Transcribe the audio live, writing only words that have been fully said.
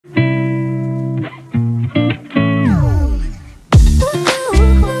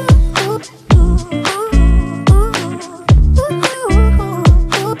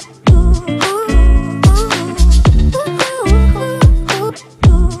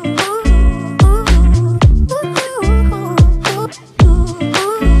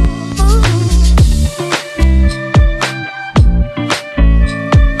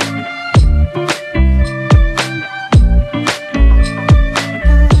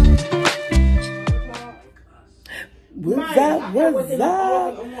What's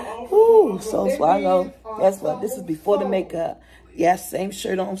up? Ooh, so I know. Guess what? This is before the makeup. Yes, same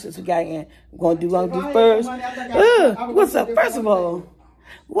shirt on since we got in. We're gonna do first. What's up? First of all,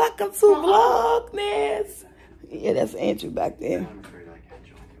 welcome to Vlogmas. Yeah, that's Andrew back there.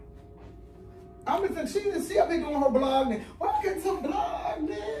 I'm gonna she up here doing her blog. Welcome to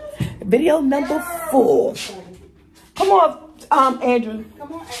Vlogmas. Video number 4. Come on, Andrew.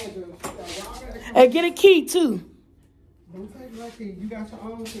 Come on, Andrew. And get a key too. Don't take my key. You got your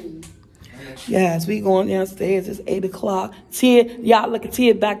own key. Yes, we going downstairs. It's 8 o'clock. Tia, y'all look at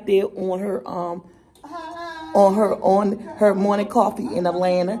Tia back there on her morning coffee in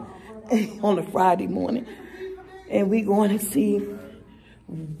Atlanta on a Friday morning, and we going to see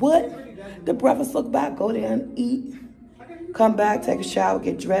what the breakfast look back. Go there and eat, come back, take a shower,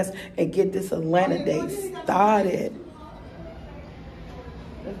 get dressed, and get this Atlanta day started.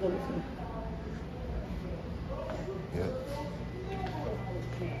 Let's go listen.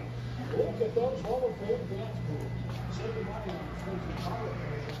 Good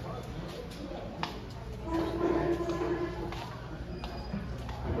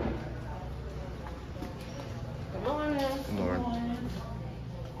morning. Good morning.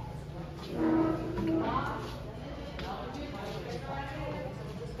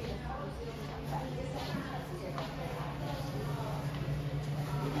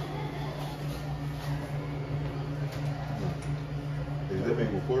 Is that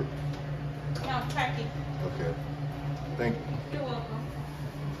being recorded? No, turkey. Okay. Thank you. You're welcome.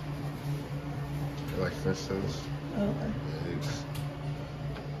 I like French toast. Okay. Eggs.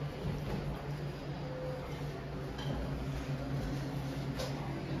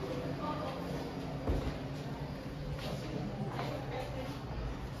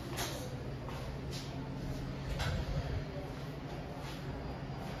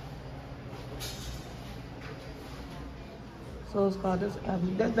 So it's called this.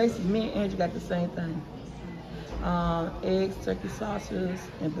 That's basically me and Andrew got the same thing. Eggs, turkey sausages,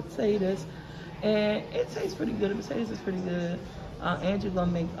 and potatoes. And it tastes pretty good. The potatoes is pretty good. Andrew gonna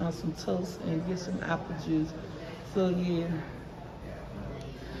make some toast and get some apple juice. So yeah.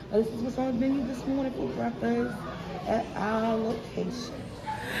 This is what's on the menu this morning for breakfast at our location.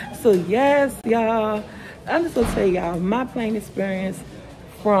 So yes, y'all. I'm just gonna tell y'all my plane experience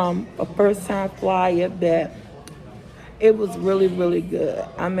from a first time flyer that it was really, really good.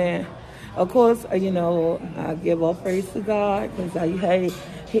 I mean, of course, you know, I give all praise to God because I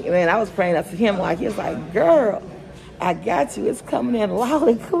was praying up to him like, he was like, girl, I got you. It's coming in loud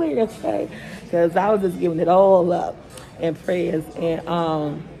and clear, okay? Because I was just giving it all up in prayers.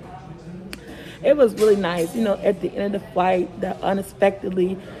 And it was really nice. You know, at the end of the flight,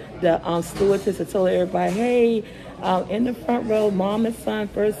 unexpectedly, the stewardess had told everybody, hey, in the front row, mom and son,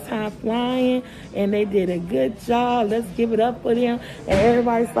 first time flying, and they did a good job. Let's give it up for them. And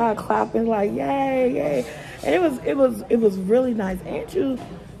everybody started clapping like, yay, yay. And it was really nice. Andrew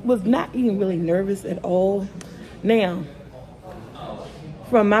was not even really nervous at all. Now,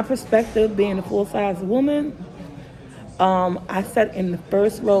 from my perspective, being a full-size woman, I sat in the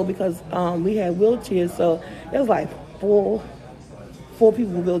first row because we had wheelchairs, so it was like four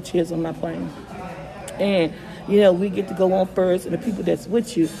people with wheelchairs on my plane. And you know, we get to go on first, and the people that's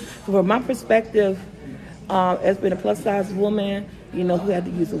with you. From my perspective, as being a plus-size woman, you know, who had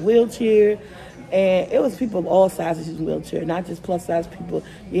to use a wheelchair, and it was people of all sizes using wheelchair, not just plus-size people.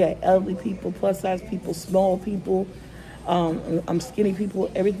 You had elderly people, plus-size people, small people, skinny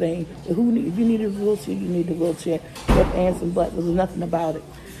people, everything. If you needed a wheelchair, you needed a wheelchair. With ands and buts, there was nothing about it.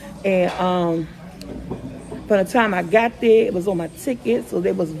 And from the time I got there, it was on my ticket, so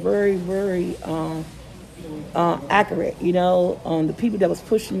they was very, very accurate, you know. The people that was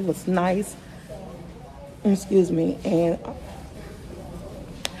pushing me was nice. Excuse me. And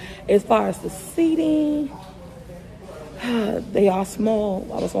as far as the seating, they are small.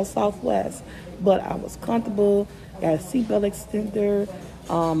 I was on Southwest, but I was comfortable. Got a seatbelt extender.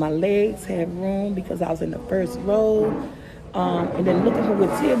 My legs had room because I was in the first row. And then looking for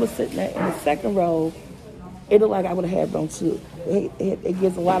where Tia was sitting at in the second row, it looked like I would have had room too. It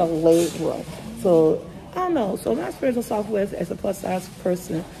gives a lot of leg room. So I don't know. So my experience on Southwest as a plus-size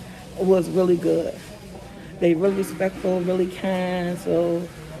person was really good. They really respectful, really kind. So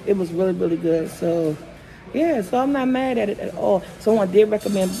it was really, really good. So yeah, so I'm not mad at it at all. Someone did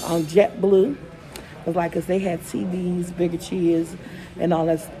recommend JetBlue. Because they had TVs, bigger chairs, and all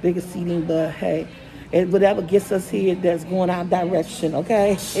that bigger seating. But hey, whatever gets us here, that's going our direction,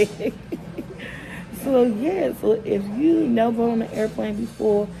 okay? So yeah, so if you never on an airplane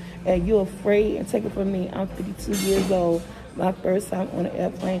before and you're afraid, and take it from me, I'm 52 years old. My first time on an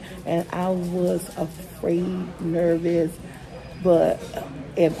airplane, and I was afraid, nervous. But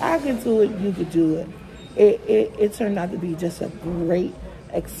if I could do it, you could do it. It turned out to be just a great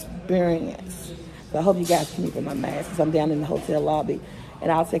experience. So I hope you guys can even my mask, because I'm down in the hotel lobby.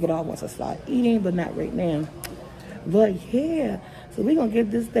 And I'll take it off once I start eating, but not right now. But yeah, so we're going to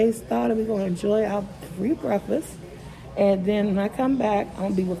get this day started. We're going to enjoy our free breakfast. And then when I come back, I'm going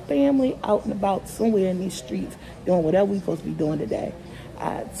to be with family out and about somewhere in these streets doing whatever we're supposed to be doing today.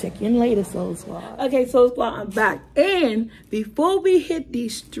 I'll check in later, Soul Squad. Okay, Soul Squad, I'm back. And before we hit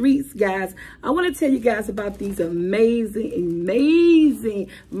these streets, guys, I want to tell you guys about these amazing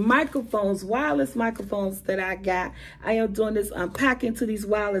microphones, wireless microphones that I got. I am doing this unpacking to these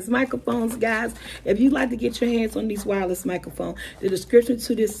wireless microphones, guys. If you'd like to get your hands on these wireless microphones, the description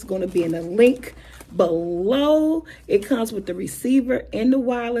to this is going to be in the link below. It comes with the receiver and the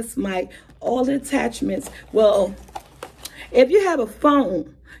wireless mic, all the attachments. Well, if you have a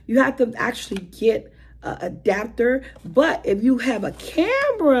phone, you have to actually get an adapter. But if you have a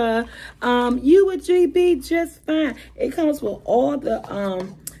camera, you would be just fine. It comes with all the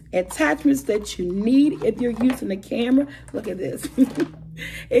attachments that you need if you're using the camera. Look at this.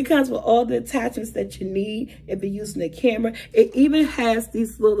 It comes with all the attachments that you need if you're using the camera. It even has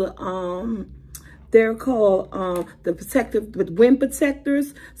these little they're called the protective with wind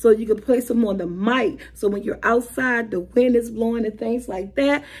protectors, so you can place them on the mic. So when you're outside, the wind is blowing and things like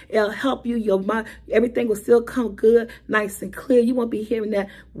that, it'll help you. Your mic, everything will still come good, nice and clear. You won't be hearing that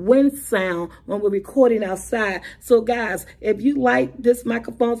wind sound when we're recording outside. So guys, if you like this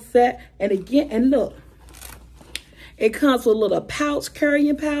microphone set, and again, and look, it comes with a little pouch,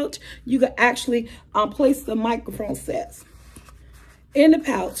 carrying pouch. You can actually place the microphone sets in the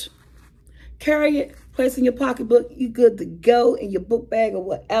pouch. Carry it, place in your pocketbook, you good to go, in your book bag or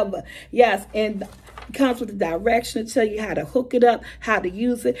whatever. Yes, and it comes with the direction to tell you how to hook it up, how to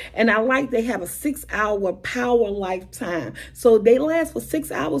use it. And I like they have a 6-hour power lifetime. So they last for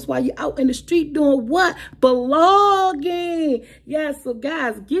 6 hours while you're out in the street doing what? Vlogging. Yes, so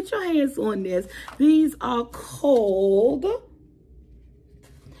guys, get your hands on this. These are called,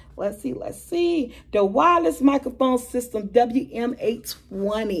 let's see, the wireless microphone system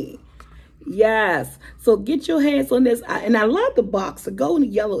WM820. Yes, so get your hands on this. And I love the box. The gold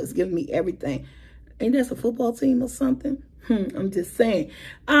and yellow is giving me everything. Ain't that a football team or something? I'm just saying.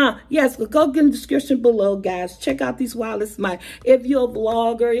 Yes, but go get in the description below, guys. Check out these wireless mic. If you're a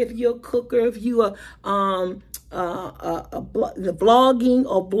vlogger, if you're a cooker, if you're vlogging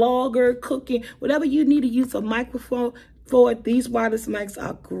or blogger, cooking, whatever you need to use a microphone for, these wireless mics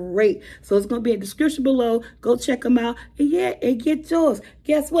are great. So it's going to be in the description below. Go check them out. And yeah, and get yours.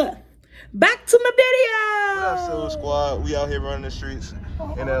 Guess what? Back to my video. What up, Soul Squad? We out here running the streets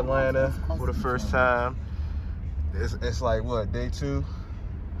in Atlanta for the first time. It's like, what, day 2? You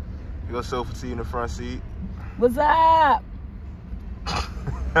go Soulfult in the front seat. What's up?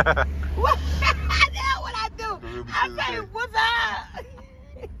 What? That's what I do. I say, what's up?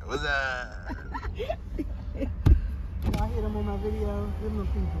 What's up? I hear them on my video. Them the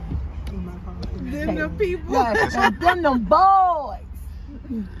people. Them the people. Yes, them boys.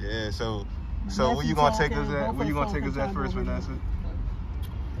 Yeah, so where you gonna take us at? Where you gonna take us at first, Vanessa?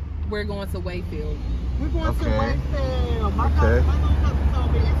 We're going to Wayfield. We're going to Wayfield. My Okay. cousin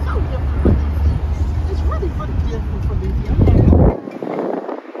told me it's so different for DC. It's really different for DC.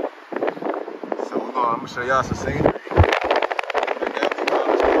 So I'm gonna show y'all some scenery. I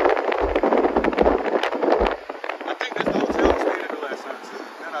think that's the hotel we stayed in the last time too.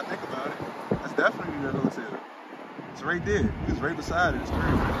 Now that I think about it, that's definitely the hotel. It's right there. It's right beside it. It's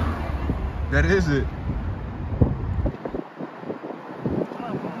crazy. That is it.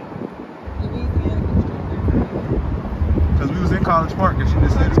 Because we was in College Park and she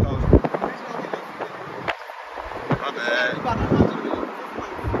just said it's College Park. My bad.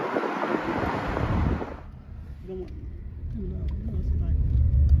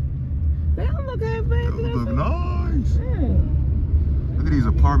 They don't look that bad. Those look nice. Yeah. Look at these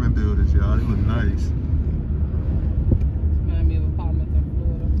apartment buildings, y'all. They look nice.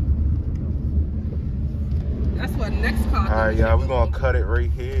 That's what next car. All right, y'all, we're gonna cut it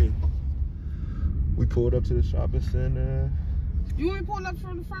right here. We pulled up to the shopping center. You want me pulling up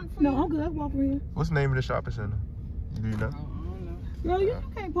from the front? No, I'm good. Walk over here. What's the name of the shopping center? Do you know? I don't know. Girl, you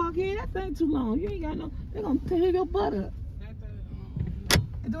can't park here. That thing too long. You ain't got no. They're gonna tear your butt up.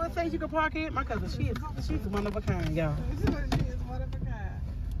 Do it say you can park here? My cousin, she's one of a kind, y'all. She is one of a kind.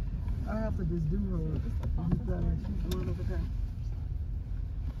 I have to just do her. She's one of a kind.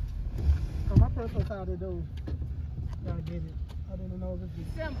 So my personal car to do. Y'all get it. I didn't know this was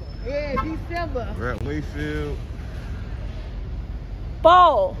December. Yeah, December. We're at Wayfield.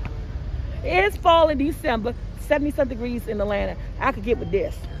 Ball. It's fall in December, 70-something degrees in Atlanta. I could get with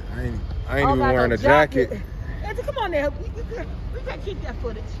this. I ain't even wearing a jacket. Andrew, come on now. We gotta keep that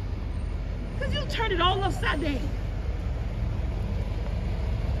footage. Cause you turned it all upside down.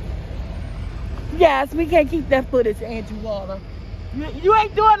 Yes, we can't keep that footage, Andrew Waller. You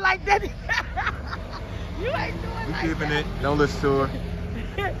ain't doing like that. You ain't doing like that. You keeping it. Don't listen to her.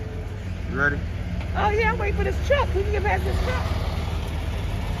 You ready? Oh yeah, I'm waiting for this truck. We can get past this truck.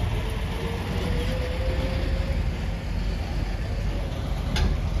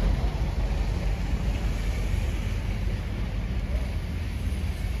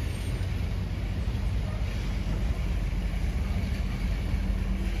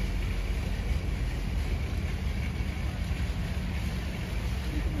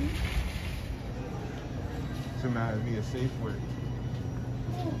 This reminds me of Safeway.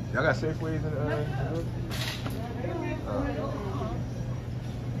 Y'all got Safeways in the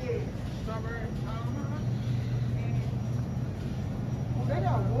They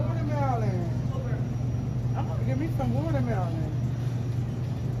got watermelon. I'm gonna give me some watermelon.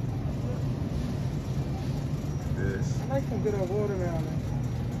 this. I like some good old watermelon.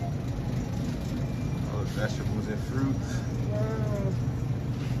 All the vegetables and fruits.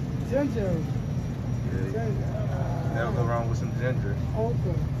 Ginger. Yeah, never go wrong with some ginger.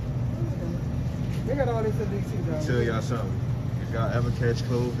 Okay. They got all this in DC though. Tell y'all something. If y'all ever catch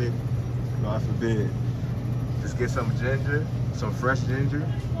COVID, God forbid, just get some ginger, some fresh ginger.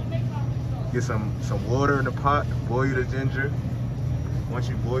 Get some water in the pot, boil the ginger. Once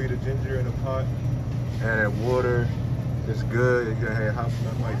you boil the ginger in the pot, add that water, it's good. You're gonna have hot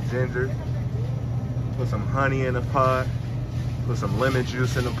stuff like ginger. Put some honey in the pot, put some lemon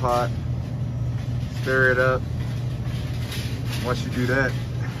juice in the pot, stir it up. Once you do that,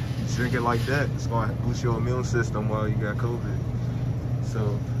 you drink it like that. It's gonna boost your immune system while you got COVID.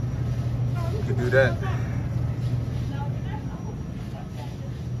 So you can do that.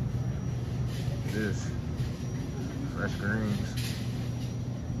 This fresh greens.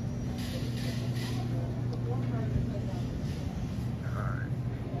 Alright.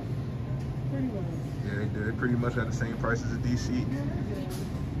 Yeah, they do. They pretty much at the same price as a DC.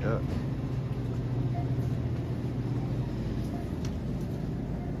 Yep.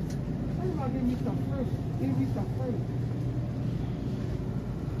 Give me some fruit. Give me some fruit.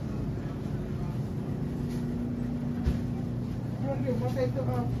 You want to get one case of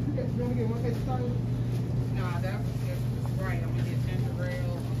you want to get one case of salad? Nah, that's right. I'm gonna get ginger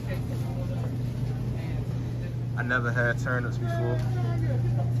ale, take some water, and I never had turnips before.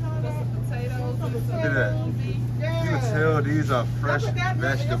 some potatoes. Look at that. You can tell these are fresh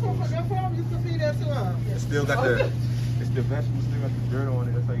vegetables. Your farm used to feed that to us. It's still got the vegetables still got the dirt on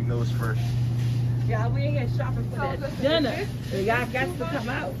it. That's how you know it's fresh. Yeah, we ain't here shopping for that dinner. Y'all got to come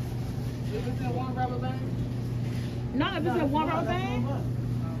out. Is this in one rubber band? No, if it's in one rubber band.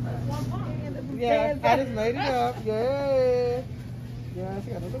 Yeah, I just made it up. Yeah. Yeah, I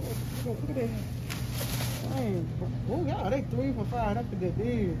got to look at that. Dang. Oh, yeah, they 3 for 5. That's a good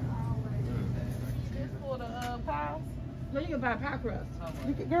deal. This for the pies? No, you can buy pie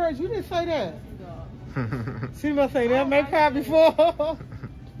crust. Girls, you didn't say that. She must say that. Make pie before. No,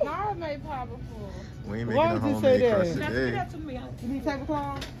 I made pie before. We ain't making Why a would you say homemade that? crust Now, today. give that to me. You need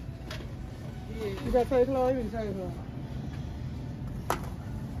tablecloth? Yeah. You got tablecloth? You need tablecloth.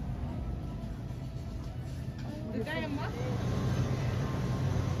 The damn mustard.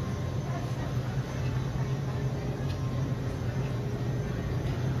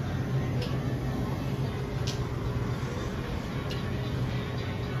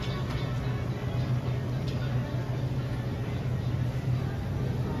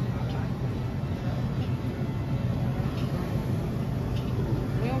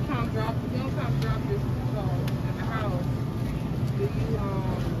 We don't come drop this in the house. Do you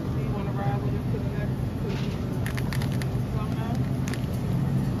want to ride with us to the next something else?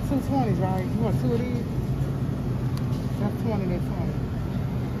 2 20s, right? You want 2 of these? That's 20, that's 20.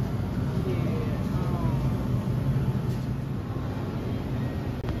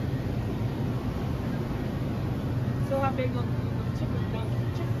 So how big of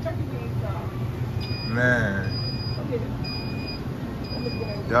turkey wings are? Man, Okay.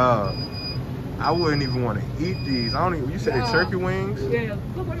 dog. I wouldn't even want to eat these. I don't even. You said they're turkey wings? Yeah.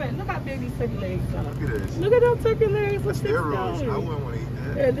 Look at that. Look how big these turkey legs are. Look at this. Look at those turkey legs. What's this? Steroids. I wouldn't want to eat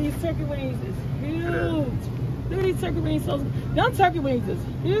that. Yeah, these turkey wings is huge. Look at these turkey wings. So, them turkey wings is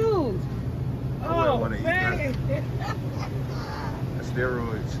huge. I wouldn't want to eat man. that. That's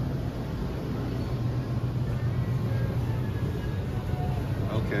steroids.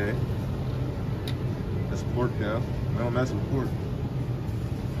 Okay. That's pork now. We don't mess with pork.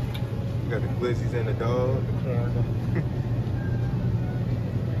 Got the glizzies and the dog, the corn dog.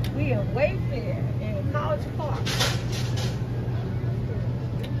 We in Wayfield in College Park.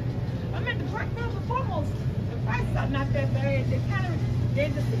 I mean, the first and foremost, the prices are not that bad. They're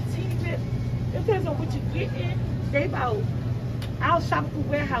just a teeny bit. Depends on what you get in. They about, I'll shop for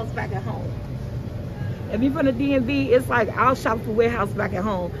warehouse back at home. If you're from the DMV, it's like I'll shop for warehouse back at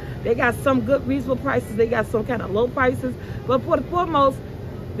home. They got some good reasonable prices. They got some kind of low prices. But for the foremost,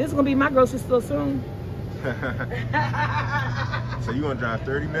 this is gonna be my grocery store soon. So you gonna drive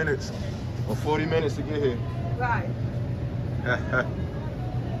 30 minutes or 40 minutes to get here? Right.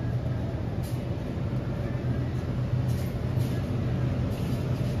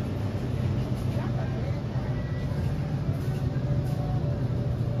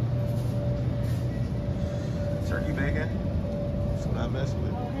 Turkey bacon. That's what I mess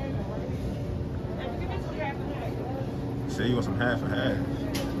with. Say you want some half and half.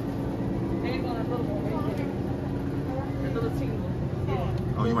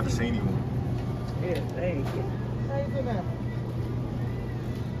 Oh, you want the senior one? Yeah, thank you. How you doing now?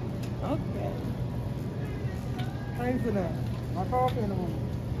 Okay. How you doing now? My coffee in the room.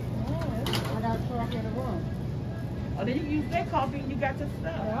 I got coffee in the room. Oh, then you can use that coffee and you got your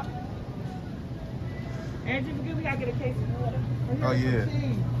stuff. Yeah. Andrew, forget we gotta get a case of water. Oh yeah.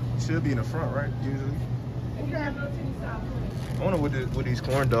 Should be in the front, right? Usually. And you got a little teeny side I wonder what these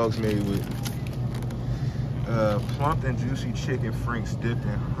corn dogs made with. Plump and juicy chicken franks dipped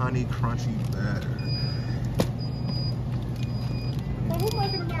in honey crunchy batter. So who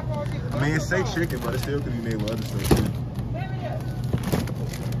making the macaroni? I mean, it say chicken, but it still could be made with other stuff too.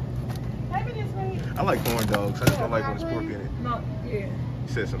 I like corn dogs. I just don't like when there's pork in it. No, yeah. You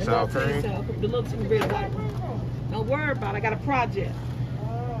said some sour cream? The little teeny red white one. Don't worry about it. I got a project.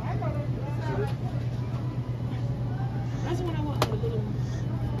 That's the one I want. The little one.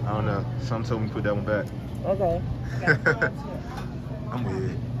 I don't know. Some told me to put that one back. Okay. I'm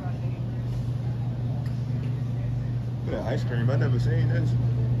weird. Look at that ice cream. I never seen this.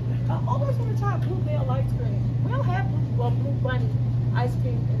 I always want to try bluebell ice cream. We don't have blue bunny ice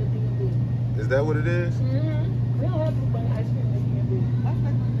cream in the DMV. Is that what it is? Mm-hmm. We don't have blue bunny ice cream in the DMV. That's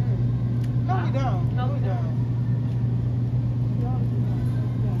not good. No, we don't. No, we don't.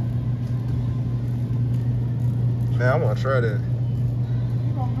 Man, I want to try that.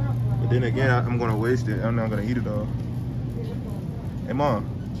 But then again, I'm going to waste it. I'm not going to eat it all. Hey, Mom,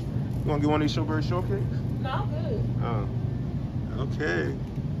 you want to get one of these strawberry shortcakes? No, I'm good. Oh, okay.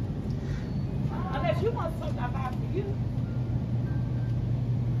 Unless you want something I buy for you.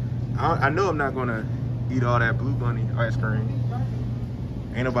 I know I'm not going to eat all that Blue Bunny ice cream.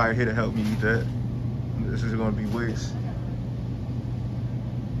 Ain't nobody here to help me eat that. This is going to be waste.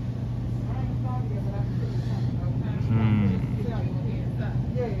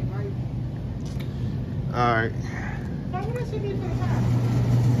 All right.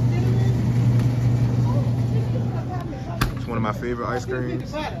 It's one of my favorite ice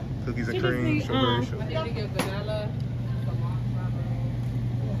creams. Cookies and cream, strawberry shortcake.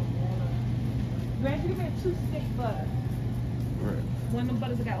 Grant, you get 2 sticks butter. Right. One of them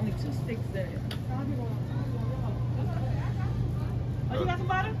butters got only 2 sticks in it. Oh, you got some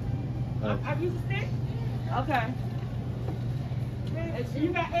butter? I've used a stick? Okay. And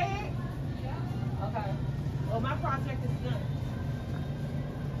you got egg? Okay. Well, my project is done.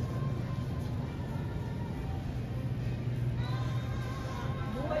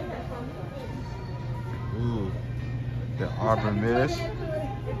 Ooh, the Arbor Mist.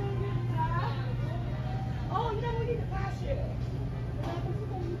 Oh, you know we need the pie shell.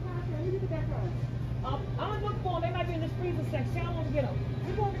 I'm gonna look for them. They might be in the freezer section. I don't want to get them.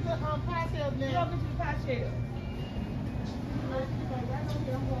 We're going to get the pie shells You now. don't get you the pie shell.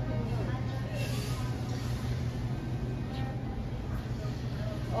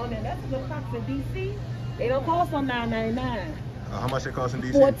 Oh, now that's a good box in DC. They don't cost on $9.99. How much it costs in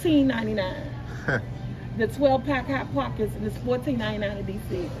DC? $14.99. The 12-pack hot pockets and it's $14.99 in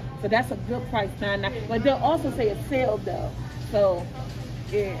DC. So that's a good price, $9.99. But they'll also say it's sale though. So,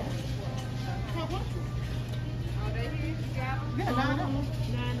 yeah.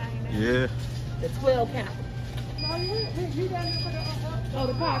 Yeah. The 12-pack. You got it for the Oh,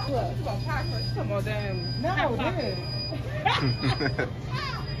 the pie club. Come on, damn. No, this.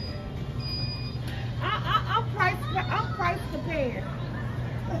 I'm price compared.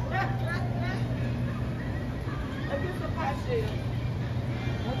 Look at the pie shell.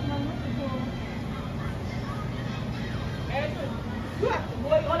 That's what I'm looking for. You have to,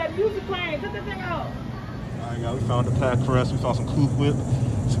 boy, all that music playing. Turn the thing off. All right, y'all. We found the pie crust. We found some Coop Whip.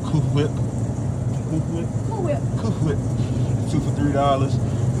 Some Coop Whip. Coop Whip. Cool whip. Coop Whip. 2 for $3.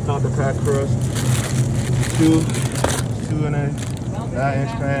 Top the pie crust. Two in a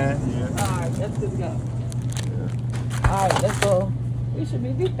 9-inch pan. Yeah. Alright, that's good to go. Alright, let's go. We should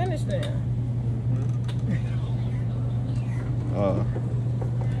be finished now.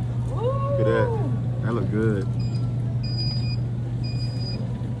 Look at that. That look good.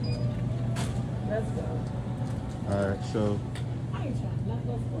 Let's go. Alright, so I ain't trying to let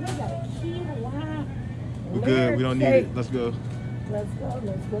those. We got a key, line. we good. We don't need it. Let's go. Let's go.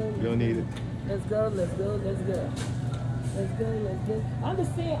 We don't need it. Let's go. I'm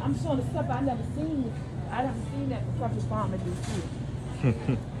just saying, I'm showing the stuff I never seen. I never seen that for Country Farm at DC.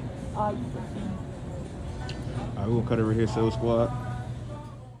 Alright, we're gonna cut over here, Soul Squad.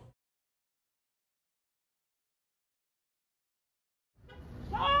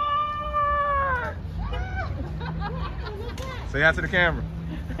 Say hi to the camera.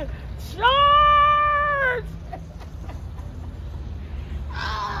 Charge!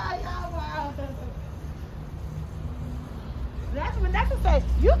 That's what say.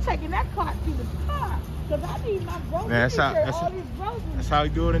 You taking that cart to the car. Because I need my groceries. Man, that's how we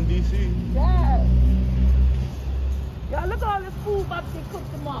do it in DC. Yes. Y'all, look at all this food about to get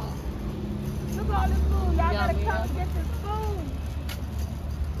cooked tomorrow. Look at all this food. Y'all gotta come and get this food.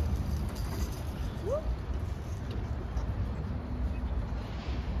 Whoop.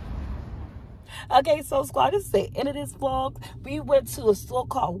 Okay, so squad, this is the end of this vlog. We went to a store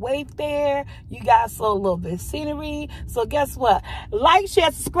called Wayfield. You guys saw a little bit of scenery. So guess what? Like,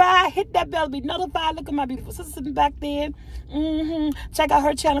 share, subscribe, hit that bell to be notified. Look at my beautiful sister sitting back there. Check out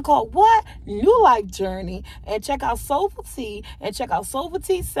her channel called what? New Life Journey. And check out Soulfult Tea. And check out Soulfult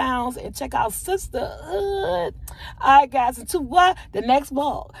Tea Sounds. And check out Sisterhood. Alright guys, until what? The next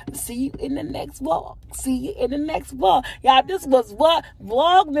vlog. See you in the next vlog. Y'all, this was what?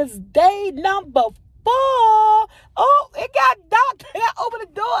 Vlogmas day number 4. Oh, it got dark. Can I open the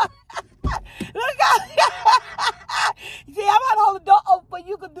door? Look